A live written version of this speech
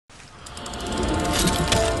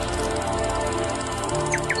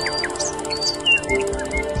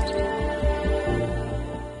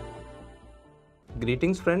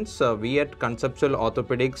Greetings friends, we at Conceptual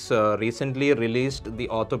Orthopedics recently released the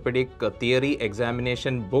Orthopedic Theory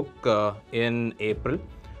Examination book in April.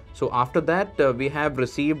 So after that we have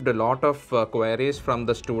received a lot of queries from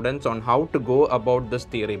the students on how to go about this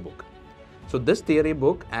theory book. So this theory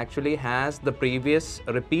book actually has the previous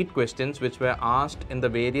repeat questions which were asked in the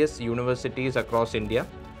various universities across India.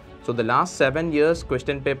 So the last 7 years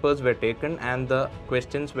question papers were taken and the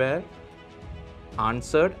questions were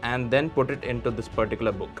answered and then put it into this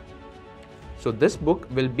particular book. So this book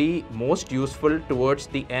will be most useful towards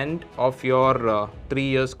the end of your 3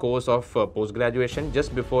 years course of post-graduation,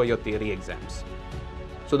 just before your theory exams.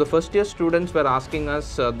 So the first year students were asking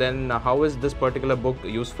us then how is this particular book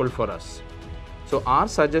useful for us? So our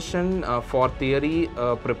suggestion for theory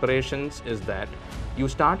preparations is that you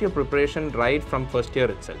start your preparation right from first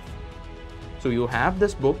year itself. So you have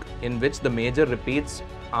this book in which the major repeats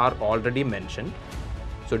are already mentioned.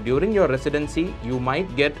 So during your residency, you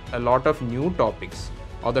might get a lot of new topics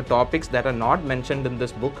or the topics that are not mentioned in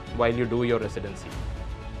this book while you do your residency.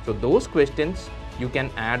 So those questions you can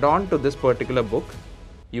add on to this particular book.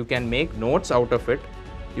 You can make notes out of it.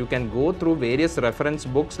 You can go through various reference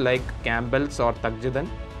books like Campbell's or Tagjidan.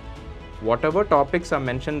 Whatever topics are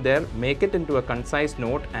mentioned there, make it into a concise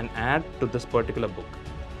note and add to this particular book.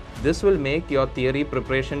 This will make your theory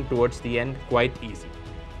preparation towards the end quite easy.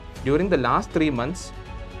 During the last 3 months,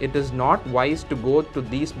 it is not wise to go to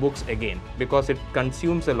these books again because it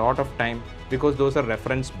consumes a lot of time, because those are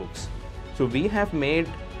reference books. So we have made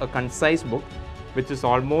a concise book which is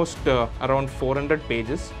almost around 400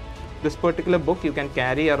 pages. This particular book you can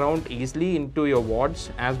carry around easily into your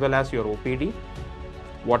wards as well as your OPD.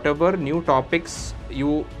 Whatever new topics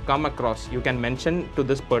you come across, you can mention to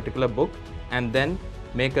this particular book and then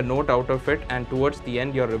make a note out of it, and towards the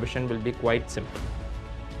end your revision will be quite simple.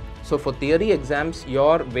 So for theory exams,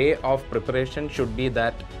 your way of preparation should be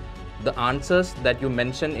that the answers that you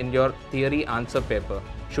mention in your theory answer paper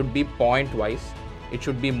should be point wise. It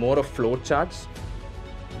should be more of flow charts.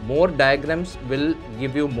 More diagrams will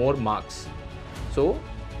give you more marks. So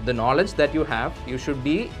the knowledge that you have, you should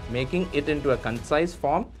be making it into a concise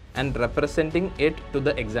form and representing it to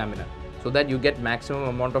the examiner, so that you get maximum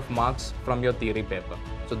amount of marks from your theory paper.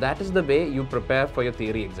 So that is the way you prepare for your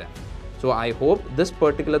theory exam. So I hope this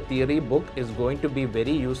particular theory book is going to be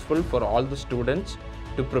very useful for all the students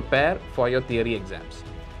to prepare for your theory exams.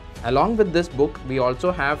 Along with this book, we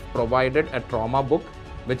also have provided a trauma book,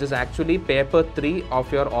 which is actually paper 3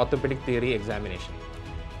 of your orthopedic theory examination.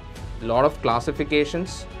 A lot of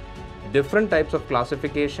classifications, different types of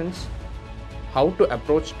classifications, how to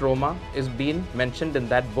approach trauma is being mentioned in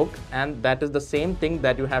that book, and that is the same thing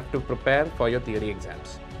that you have to prepare for your theory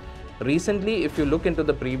exams. Recently, if you look into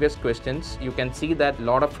the previous questions, you can see that a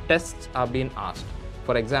lot of tests are being asked.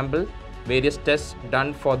 For example, various tests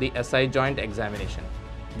done for the SI joint examination,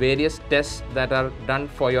 various tests that are done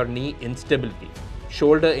for your knee instability,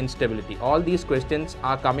 shoulder instability. All these questions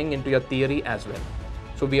are coming into your theory as well.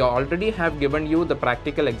 So we already have given you the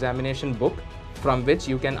practical examination book from which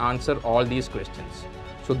you can answer all these questions.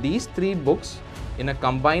 So these 3 books in a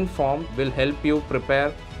combined form will help you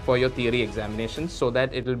prepare for your theory examinations, so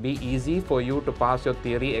that it will be easy for you to pass your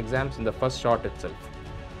theory exams in the first shot itself.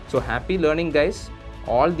 So happy learning guys.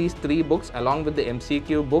 All these 3 books along with the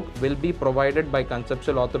MCQ book will be provided by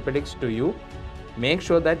Conceptual Orthopedics to you. Make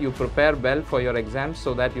sure that you prepare well for your exams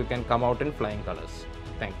so that you can come out in flying colors.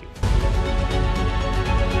 Thank you.